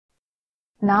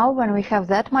Now, when we have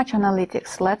that much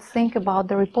analytics, let's think about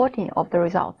the reporting of the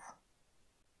results.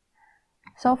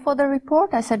 So for the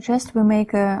report, I suggest we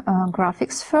make a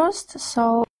graphics first.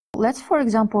 So let's, for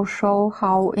example, show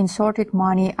how inserted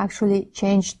money actually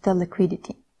changed the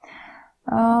liquidity.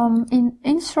 In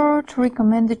insert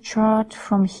recommended chart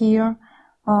from here,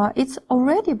 it's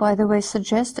already, by the way,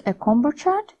 suggests a combo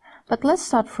chart, but let's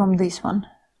start from this one.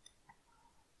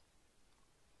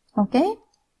 Okay.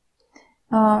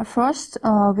 First,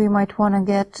 we might want to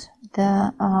get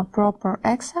the proper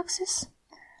x-axis.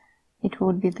 It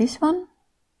would be this one.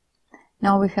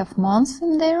 Now we have months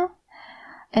in there.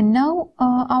 And now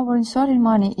our inserted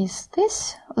money is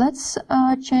this. Let's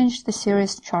change the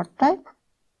series chart type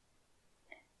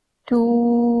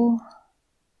to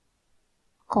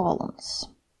columns.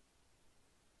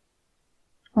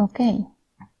 Okay.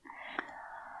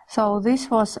 So this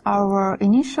was our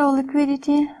initial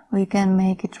liquidity. We can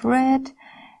make it red.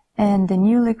 And the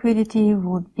new liquidity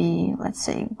would be, let's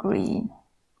say, green.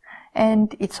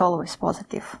 And it's always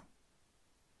positive.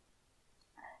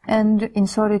 And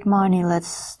inserted money,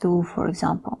 let's do, for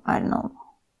example, I don't know,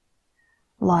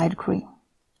 light green.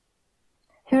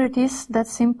 Here it is,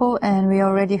 that's simple, and we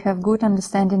already have good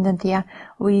understanding that, yeah,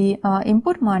 we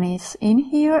input monies in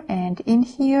here, and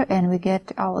we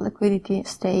get our liquidity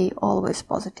stay always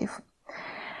positive.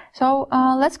 So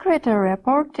let's create a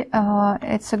report.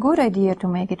 It's a good idea to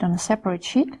make it on a separate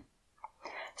sheet.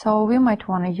 So we might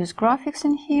want to use graphics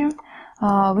in here.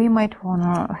 We might want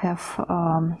to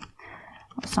have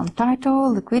some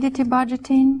title, liquidity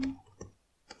budgeting,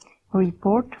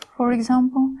 report, for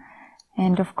example.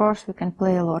 And of course, we can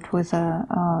play a lot with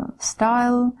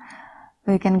style.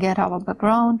 We can get our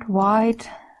background white,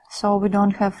 so we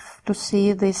don't have to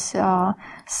see these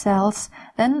cells.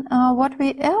 Then what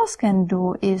we else can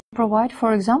do is provide,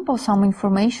 for example, some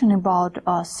information about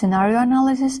scenario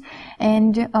analysis.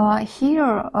 And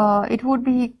here it would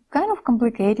be kind of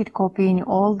complicated copying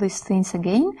all these things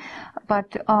again,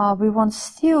 but we want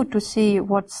still to see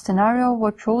what scenario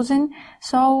we're choosing.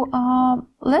 So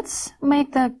let's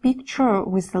make the picture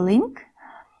with the link.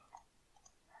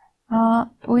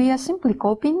 We are simply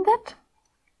copying that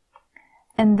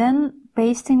and then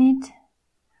pasting it.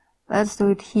 Let's do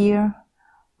it here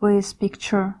with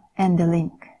picture and the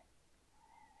link.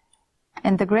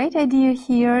 And the great idea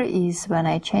here is when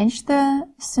I change the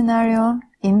scenario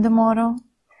in the model,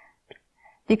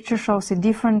 picture shows it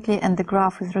differently and the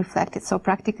graph is reflected. So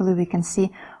practically we can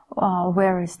see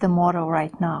where is the model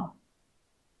right now.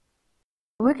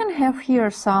 We can have here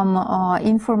some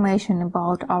information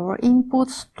about our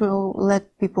inputs to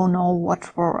let people know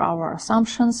what were our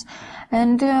assumptions.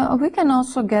 And we can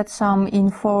also get some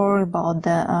info about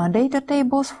the data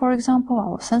tables, for example,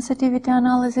 our sensitivity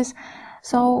analysis.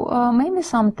 So maybe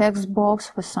some text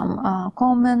box with some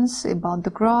comments about the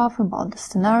graph, about the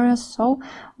scenarios. So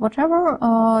whatever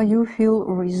you feel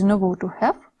reasonable to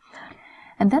have.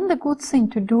 And then the good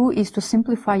thing to do is to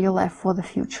simplify your life for the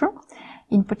future.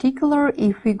 In particular,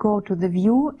 if we go to the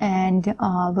view and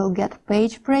we'll get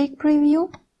page break preview,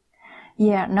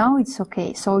 yeah, now it's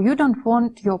okay. So you don't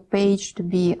want your page to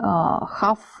be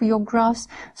half your graphs.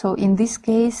 So in this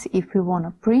case, if we want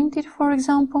to print it, for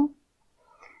example,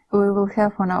 we will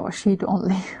have on our sheet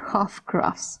only half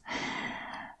graphs.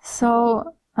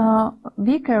 So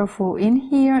be careful in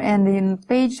here, and in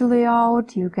page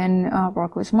layout you can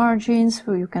work with margins,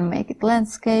 you can make it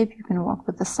landscape, you can work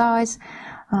with the size.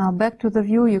 Back to the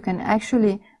view, you can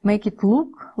actually make it look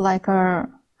like a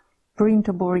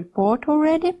printable report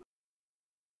already.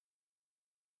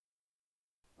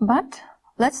 But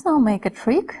let's now make a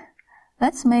trick.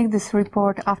 Let's make this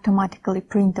report automatically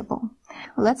printable.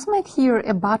 Let's make here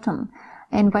a button,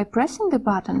 and by pressing the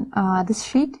button, this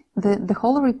sheet, the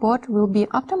whole report will be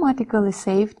automatically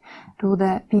saved to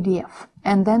the PDF,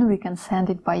 and then we can send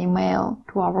it by email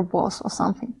to our boss or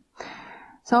something.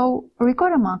 So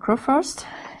record a macro first,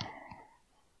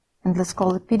 and let's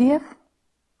call it PDF.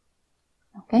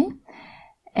 Okay,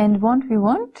 and what we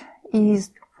want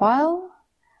is file,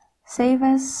 save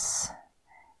as,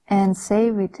 and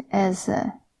save it as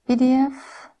a PDF.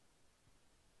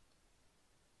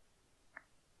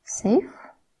 Save.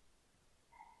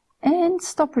 And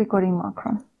stop recording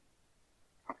macro.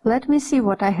 Let me see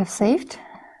what I have saved.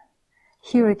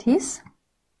 Here it is.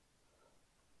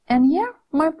 And yeah,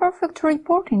 my perfect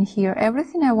report in here,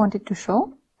 everything I wanted to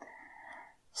show.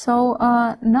 So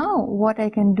now what I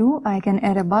can do, I can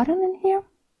add a button in here.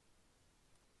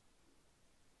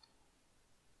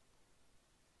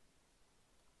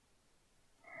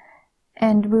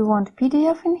 And we want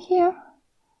PDF in here,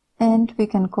 and we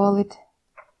can call it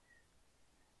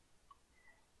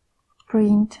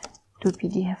print to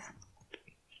PDF.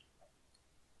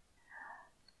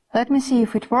 Let me see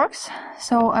if it works.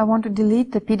 So I want to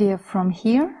delete the PDF from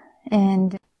here,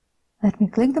 and let me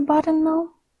click the button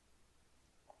now.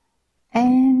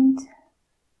 And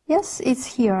yes,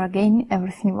 it's here again,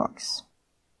 everything works.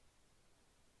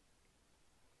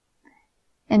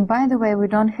 And by the way, we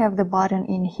don't have the button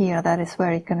in here, that is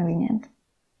very convenient.